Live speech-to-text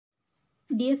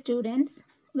Dear students,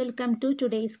 welcome to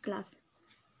today's class.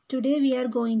 Today we are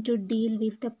going to deal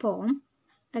with the poem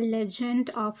A Legend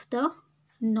of the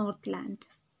Northland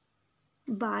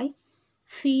by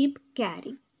Phoebe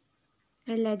Cary.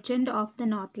 A Legend of the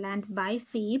Northland by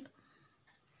Phoebe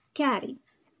Cary.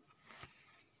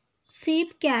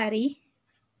 Phoebe Cary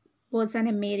was an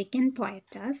American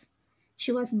poetess.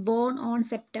 She was born on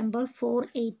September 4,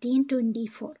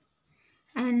 1824,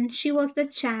 and she was the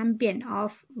champion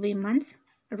of women's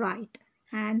rights,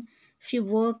 and she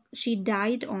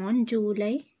died on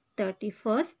July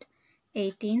 31st,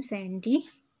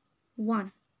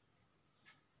 1871.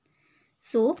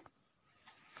 So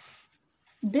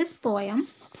this poem,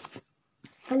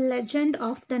 A Legend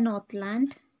of the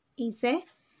Northland, is a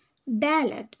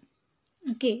ballad.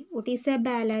 Okay, what is a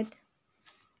ballad?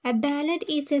 A ballad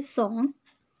is a song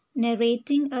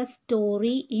narrating a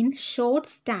story in short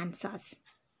stanzas.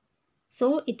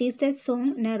 So it is a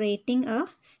song narrating a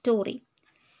story.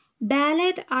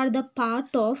 Ballads are the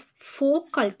part of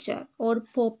folk culture or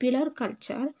popular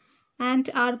culture and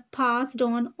are passed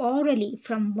on orally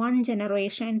from one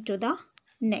generation to the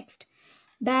next.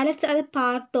 Ballads are the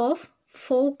part of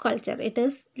folk culture. It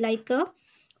is like a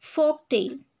folk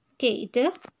tale. Okay,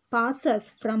 it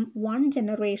passes from one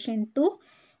generation to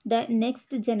the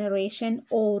next generation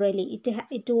orally.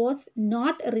 It was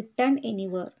not written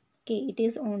anywhere. Okay, it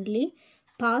is only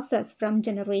passes from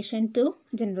generation to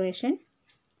generation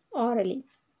orally.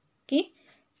 Okay,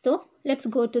 so let's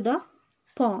go to the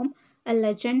poem A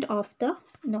Legend of the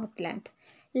Northland.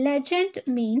 Legend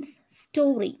means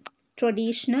story,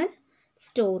 traditional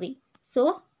story.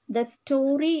 So the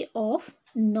story of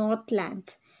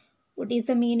Northland. What is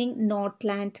the meaning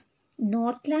Northland?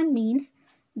 Northland means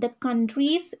the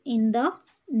countries in the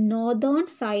northern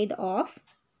side of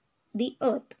the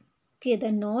earth. Okay,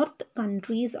 the north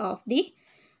countries of the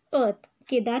earth.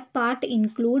 Okay, that part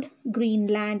include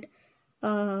Greenland,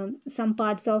 some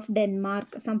parts of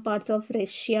Denmark, some parts of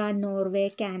Russia,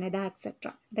 Norway, Canada,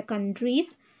 etc. The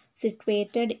countries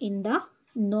situated in the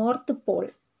North Pole,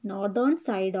 northern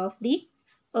side of the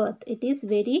earth. It is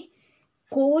very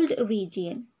cold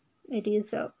region. It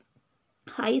is a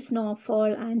high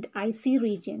snowfall and icy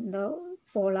region, the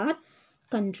polar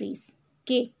countries.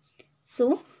 Okay,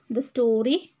 so the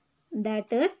story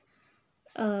that is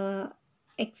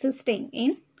existing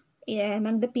in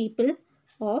among the people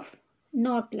of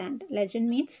Northland. Legend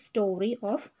means story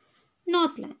of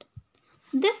Northland.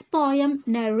 This poem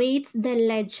narrates the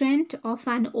legend of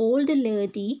an old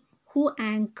lady who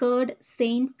anchored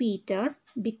Saint Peter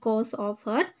because of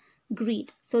her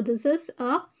greed. So this is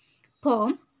a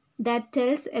poem that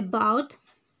tells about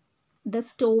the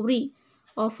story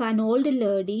of an old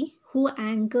lady who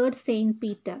anchored Saint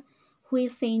Peter. Who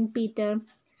is Saint Peter?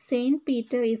 Saint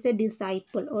Peter is a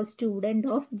disciple or student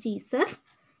of Jesus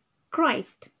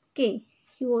Christ. Okay,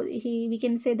 we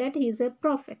can say that he is a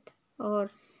prophet, or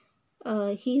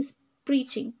he is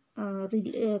preaching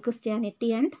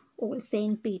Christianity and all.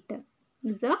 Saint Peter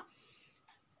is a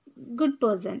good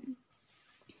person.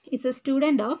 Is a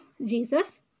student of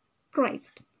Jesus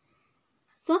Christ.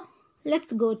 So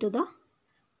let's go to the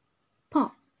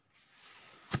poem.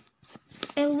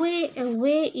 Away,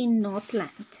 away in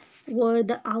Northland, where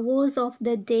the hours of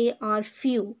the day are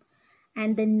few,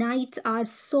 and the nights are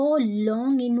so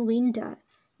long in winter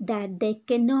that they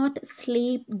cannot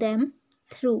sleep them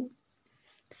through.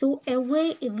 So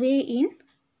away, away in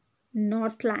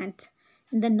Northland,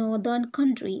 in the northern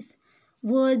countries,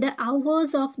 where the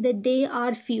hours of the day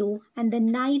are few and the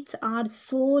nights are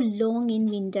so long in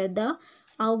winter. The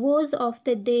hours of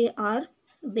the day are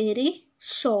very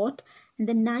short and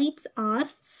the nights are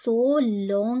so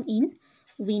long in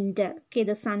winter. Okay,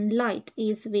 the sunlight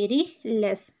is very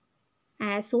less.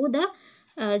 So the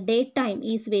daytime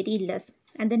is very less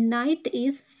and the night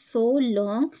is so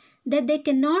long that they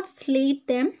cannot sleep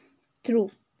them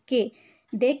through. Okay,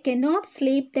 they cannot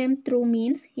sleep them through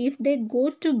means if they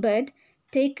go to bed,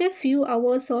 take a few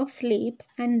hours of sleep,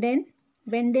 and then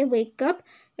when they wake up,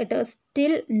 it is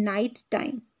still night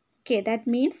time. Okay, that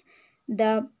means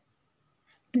the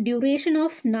duration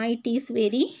of night is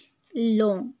very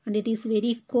long and it is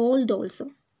very cold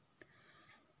also.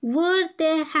 Were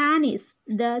they harness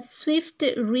the swift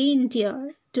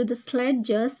reindeer to the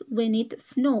sledges when it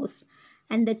snows,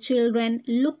 and the children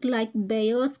look like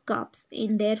bears' cubs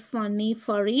in their funny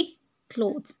furry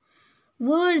clothes.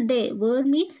 Were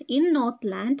means in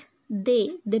Northland,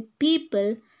 the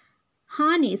people,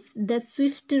 harness the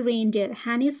swift reindeer.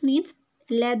 Harness means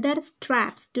leather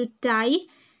straps to tie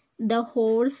the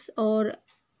horse or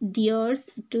deers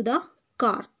to the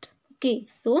cart. Okay,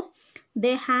 so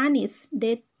they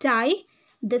tie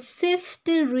The swift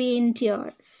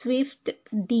reindeer, swift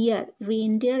deer.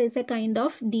 Reindeer is a kind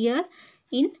of deer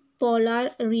in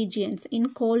polar regions,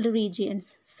 in cold regions.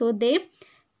 So they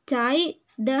tie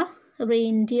the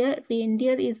reindeer.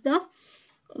 Reindeer is the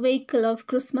vehicle of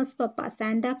Christmas Papa,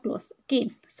 Santa Claus. Okay,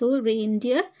 so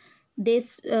reindeer, they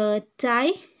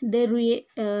tie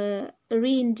the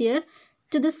reindeer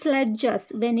to the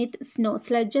sledges when it snows.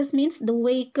 Sledges means the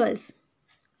vehicles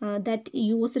that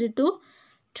used to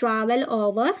travel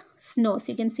over snows.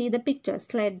 You can see the picture,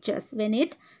 sledges when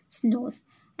it snows.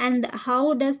 And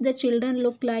how does the children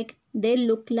look like? They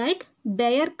look like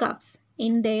bear cubs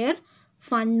in their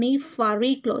funny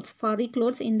furry clothes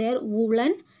in their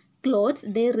woolen clothes.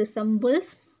 They resemble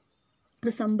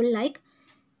like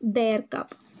bear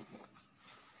cub.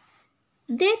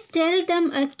 They tell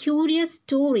them a curious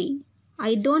story.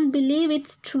 I don't believe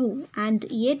it's true, and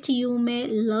yet you may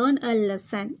learn a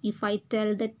lesson if I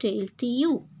tell the tale to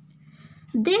you.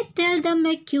 They tell them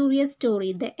a curious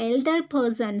story. The elder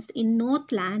persons in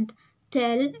Northland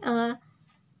tell the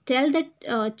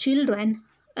children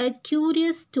a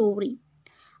curious story.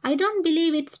 I don't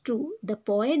believe it's true. The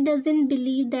poet doesn't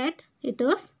believe that it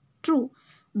is true.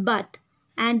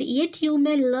 And yet you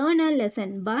may learn a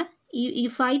lesson. But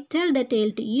if I tell the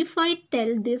tale to you, if I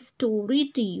tell this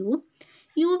story to you,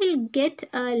 you will get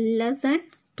a lesson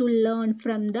to learn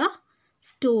from the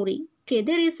story. Okay,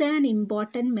 there is an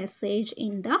important message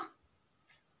in the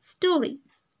story.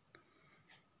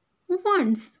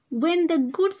 Once, when the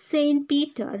good Saint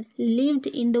Peter lived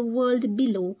in the world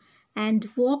below and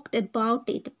walked about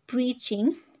it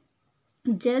preaching,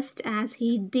 just as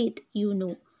he did, you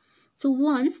know. So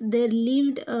once there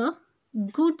lived a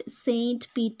good Saint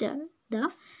Peter,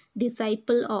 the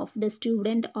disciple of, the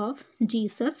student of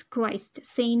Jesus Christ.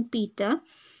 Saint Peter,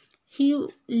 he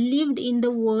lived in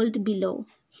the world below.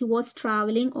 He was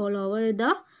traveling all over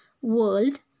the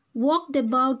world, walked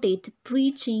about it,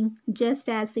 preaching just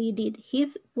as he did.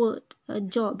 His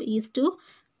job is to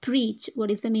preach.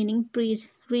 What is the meaning? Preach.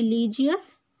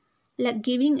 Religious, like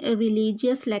giving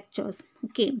religious lectures.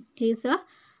 Okay, he is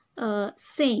a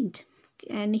saint,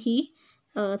 and he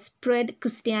spread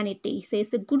Christianity. He says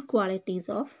the good qualities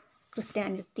of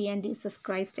Christianity and Jesus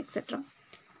Christ, etc.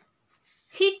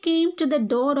 He came to the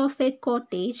door of a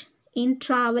cottage in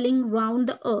traveling round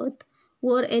the earth,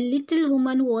 where a little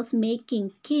woman was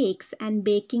making cakes and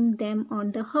baking them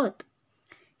on the hearth.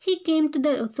 He came to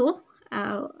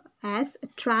the as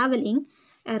traveling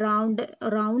around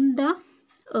the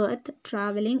earth,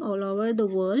 traveling all over the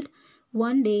world.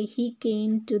 One day he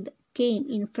came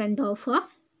in front of a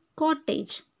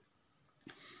cottage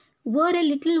where a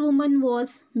little woman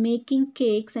was making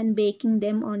cakes and baking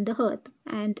them on the hearth.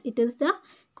 And it is the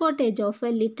cottage of a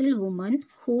little woman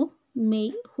who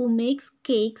makes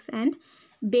cakes and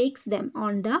bakes them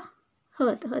on the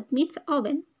hearth. Hearth means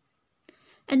oven.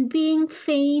 And being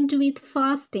faint with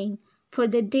fasting, for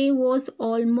the day was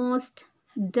almost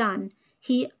done,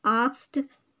 he asked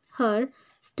her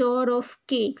store of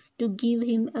cakes to give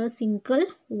him a single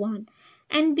one.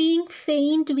 And being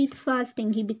faint with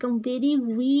fasting, he become very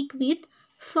weak with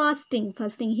fasting.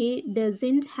 He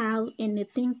doesn't have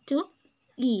anything to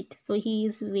eat, so he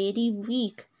is very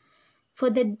weak. For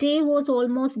the day was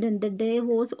almost done. The day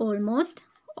was almost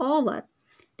over.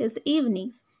 It is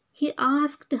evening. He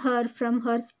asked her from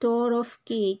her store of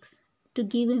cakes to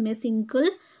give him a single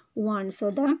one.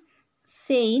 So the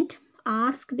saint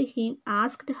asked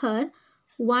her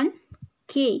one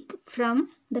cake from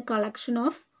the collection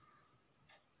of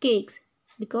cakes,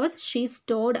 because she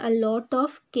stored a lot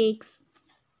of cakes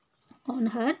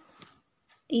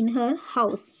in her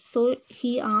house. So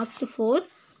he asked for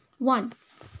one.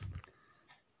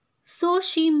 So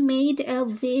she made a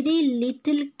very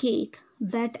little cake,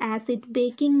 but as it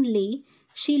baking lay,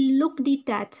 she looked it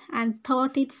at and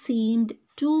thought it seemed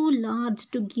too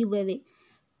large to give away.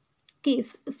 Okay,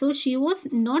 so she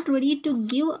was not ready to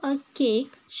give a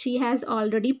cake she has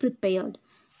already prepared,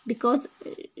 because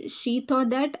she thought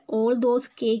that all those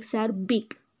cakes are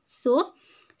big. So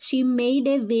she made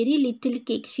a very little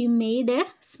cake. She made a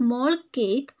small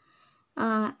cake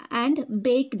and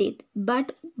baked it.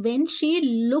 But when she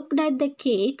looked at the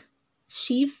cake,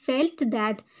 she felt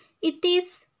that it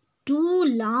is too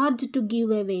large to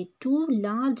give away, too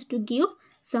large to give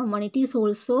someone. It is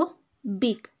also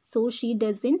big. So she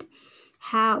doesn't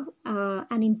have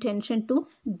an intention to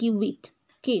give it.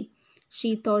 Okay.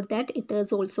 She thought that it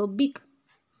is also big.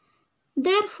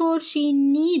 Therefore, she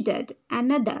needed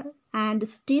another and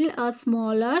still a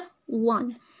smaller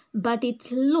one. But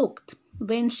it looked,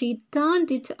 when she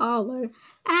turned it over,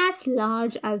 as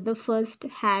large as the first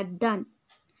had done.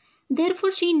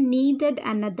 Therefore, she needed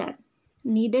another.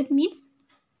 Needed means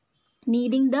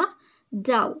kneading the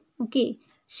dough. Okay,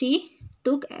 she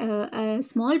took a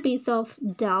small piece of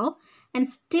dough and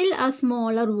still a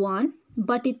smaller one,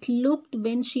 but it looked,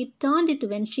 when she turned it,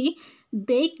 when she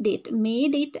baked it,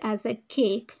 made it as a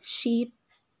cake, she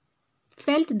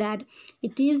felt that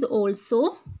it is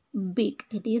also big.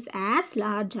 It is as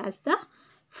large as the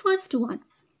first one.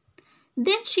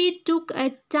 Then she took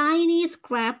a tiny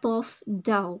scrap of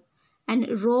dough and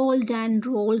rolled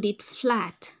it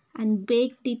flat and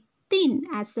baked it thin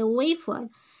as a wafer,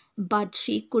 but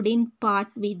she couldn't part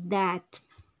with that.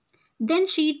 Then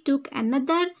she took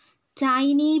another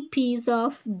tiny piece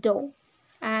of dough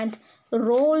and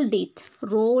rolled it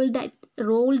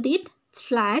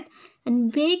flat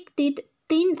and baked it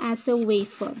thin as a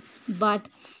wafer, but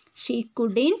she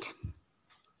couldn't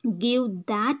give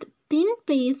that thin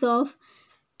piece of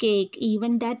cake,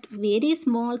 even that very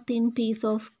small thin piece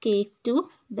of cake, to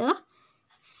the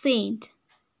saint.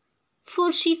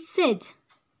 For she said,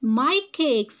 "My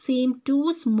cakes seem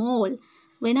too small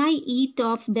when I eat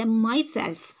of them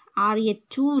myself, are yet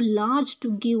too large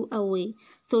to give away."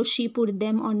 So she put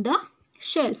them on the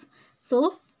shelf.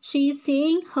 So she is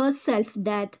saying herself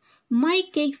that my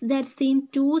cakes that seem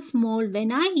too small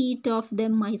when I eat of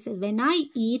them myself, when I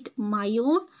eat my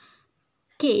own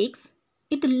cakes,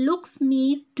 it looks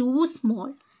me too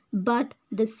small, but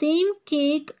the same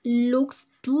cake looks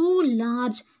too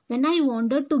large when I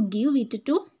wanted to give it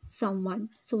to someone.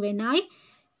 So when I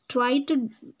try to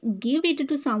give it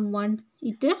to someone,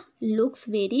 it looks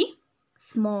very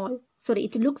small. Sorry,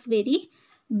 it looks very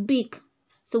big.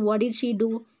 So what did she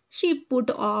do? She put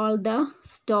all the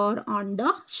store on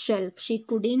the shelf. She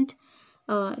didn't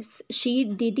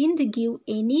give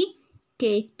any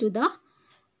cake to the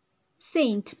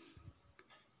saint.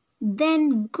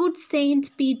 Then good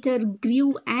Saint Peter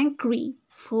grew angry,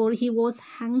 for he was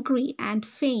hungry and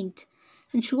faint,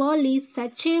 and surely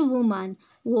such a woman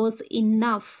was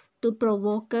enough to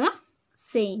provoke a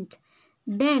saint.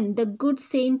 Then the good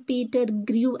Saint Peter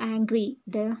grew angry.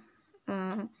 The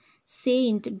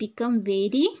saint became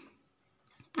very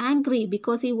angry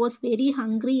because he was very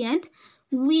hungry and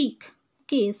weak.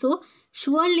 Okay, so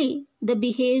surely the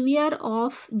behavior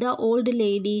of the old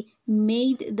lady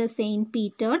made Saint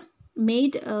Peter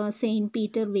very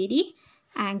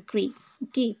angry.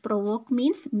 Okay, provoke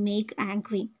means make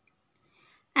angry.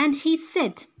 And he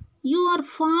said, "You are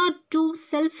far too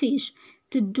selfish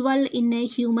to dwell in a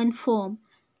human form,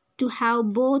 to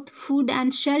have both food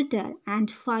and shelter and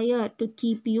fire to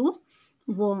keep you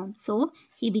warm." So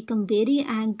he became very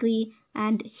angry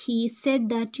and he said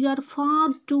that you are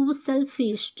far too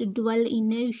selfish to dwell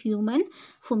in a human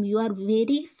form. You are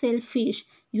very selfish.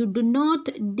 You do not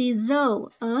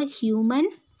deserve a human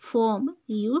form.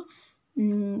 You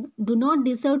do not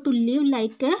deserve to live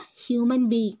like a human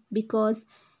being, because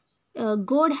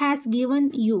God has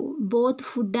given you both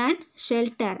food and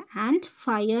shelter and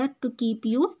fire to keep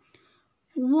you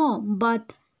warm,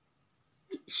 but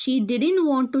she didn't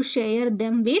want to share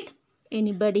them with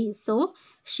anybody. So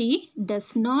she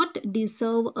does not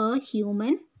deserve a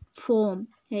human form,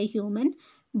 a human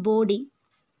body.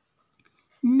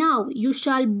 Now you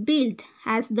shall build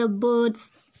as the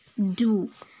birds do,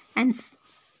 and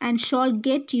shall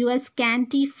get your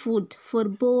scanty food for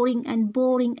boring and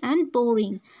boring and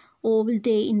boring all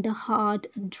day in the hard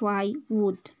dry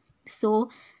wood.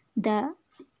 So the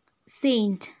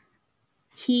saint,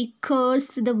 he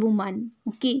cursed the woman.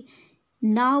 Okay,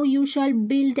 now you shall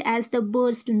build as the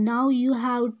birds do. Now you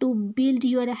have to build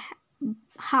your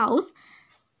house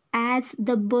as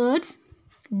the birds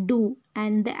do,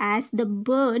 and as the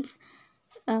birds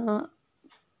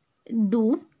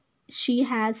do, she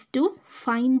has to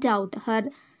find out her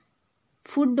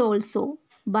food also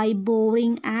by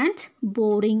boring and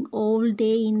boring all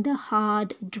day in the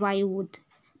hard dry wood.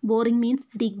 Boring means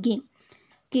digging.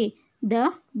 Okay,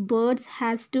 the birds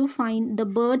have to find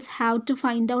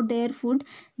out their food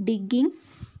digging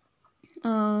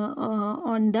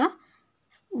on the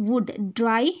wood,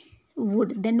 dry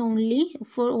wood. Then only,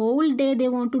 for all day they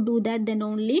want to do that, then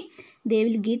only they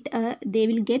will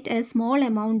get a small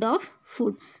amount of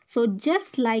food. So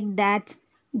just like that,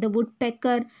 the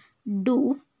woodpecker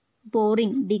do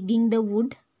boring, digging the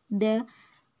wood, the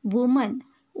woman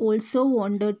also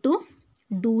wanted to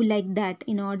do like that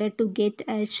in order to get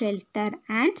a shelter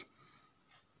and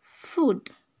food.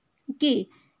 Okay,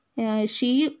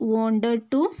 she wanted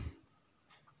to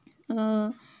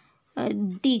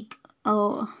dig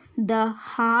the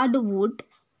hardwood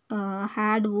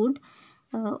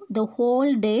the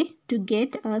whole day to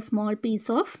get a small piece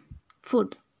of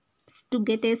food, to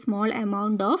get a small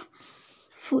amount of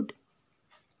food.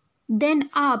 Then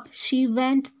up she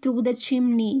went through the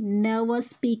chimney, never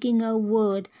speaking a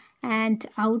word, and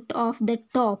out of the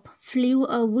top flew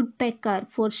a woodpecker,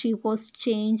 for she was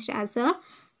changed as a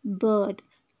bird.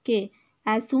 Okay.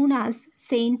 As soon as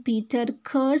Saint Peter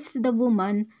cursed the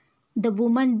woman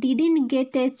didn't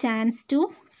get a chance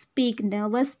to speak,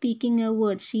 never speaking a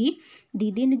word. She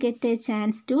didn't get a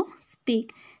chance to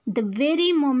speak. The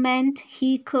very moment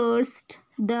he cursed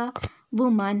the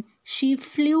woman, she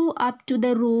flew up to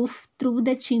the roof through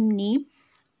the chimney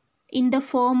in the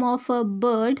form of a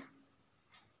bird,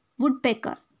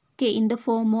 woodpecker. Okay, in the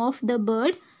form of the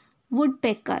bird,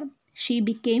 woodpecker. She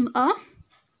became a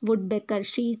woodpecker.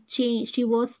 She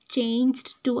was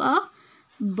changed to a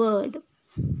bird.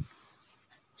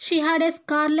 She had a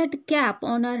scarlet cap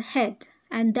on her head,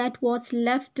 and that was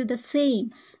left the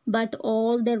same, but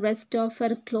all the rest of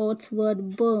her clothes were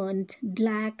burnt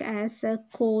black as a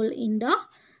coal in the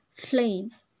flame.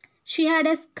 She had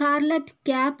a scarlet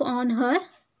cap on her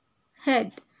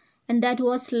head, and that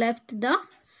was left the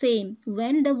same.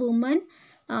 When the woman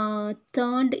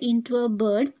turned into a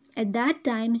bird, at that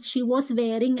time she was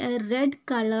wearing a red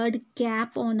colored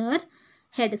cap on her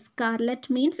head. Scarlet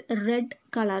means red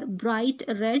color, bright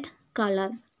red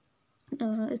color.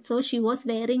 So she was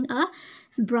wearing a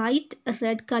bright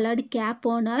red colored cap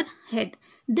on her head.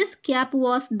 This cap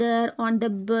was there on the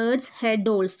bird's head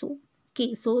also.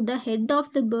 Okay, so the head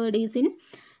of the bird is in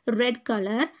red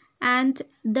color, and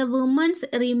the woman's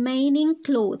remaining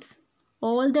clothes,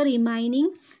 all the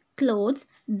remaining clothes,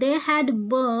 they had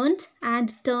burnt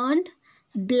and turned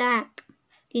black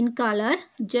in color,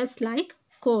 just like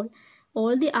coal.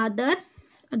 All the other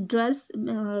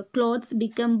clothes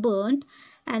become burnt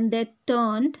and they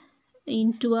turned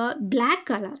into a black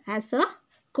color as a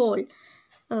coal.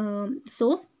 You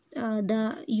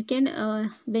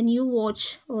can when you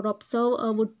watch or observe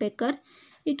a woodpecker,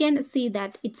 you can see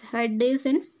that its head is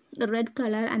in red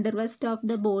color and the rest of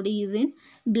the body is in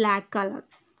black color.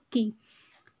 Okay.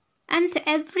 And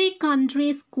every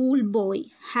country schoolboy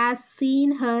has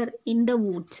seen her in the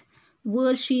wood,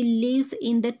 where she lives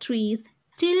in the trees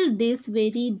till this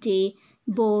very day,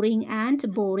 boring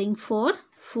and boring for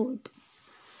food.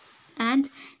 And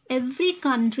every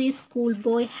country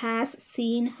schoolboy has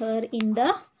seen her in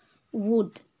the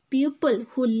wood. People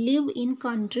who live in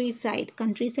countryside,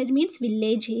 countryside means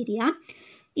village area,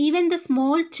 even the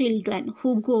small children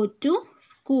who go to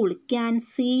school can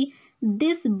see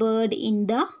this bird in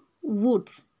the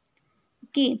woods.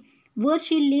 Okay, where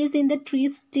she lives in the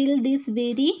trees till this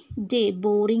very day,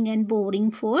 boring and boring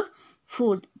for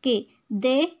food. Okay,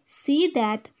 they see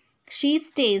that she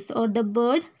stays, or the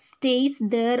bird stays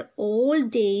there all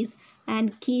days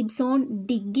and keeps on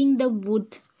digging the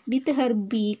wood with her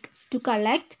beak to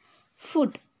collect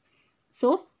food.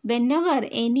 So whenever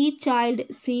any child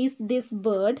sees this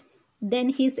bird, then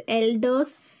his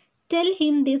elders tell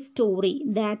him this story,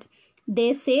 that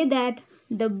they say that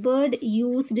the bird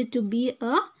used to be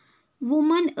a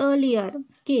woman earlier.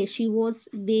 Okay, she was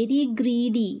very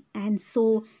greedy, and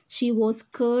so she was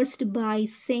cursed by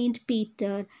Saint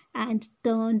Peter and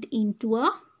turned into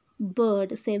a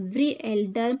bird. So every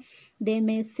elder, they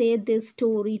may say this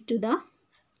story to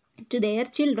their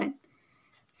children.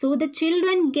 So the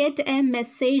children get a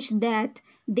message that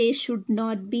they should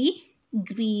not be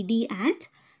greedy and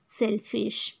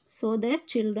selfish. So the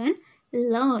children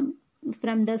learn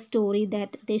from the story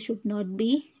that they should not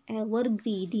be ever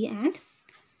greedy and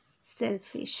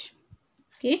selfish.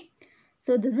 Okay.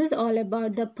 So this is all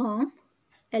about the poem,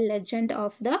 A Legend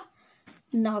of the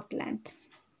Northland.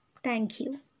 Thank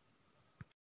you.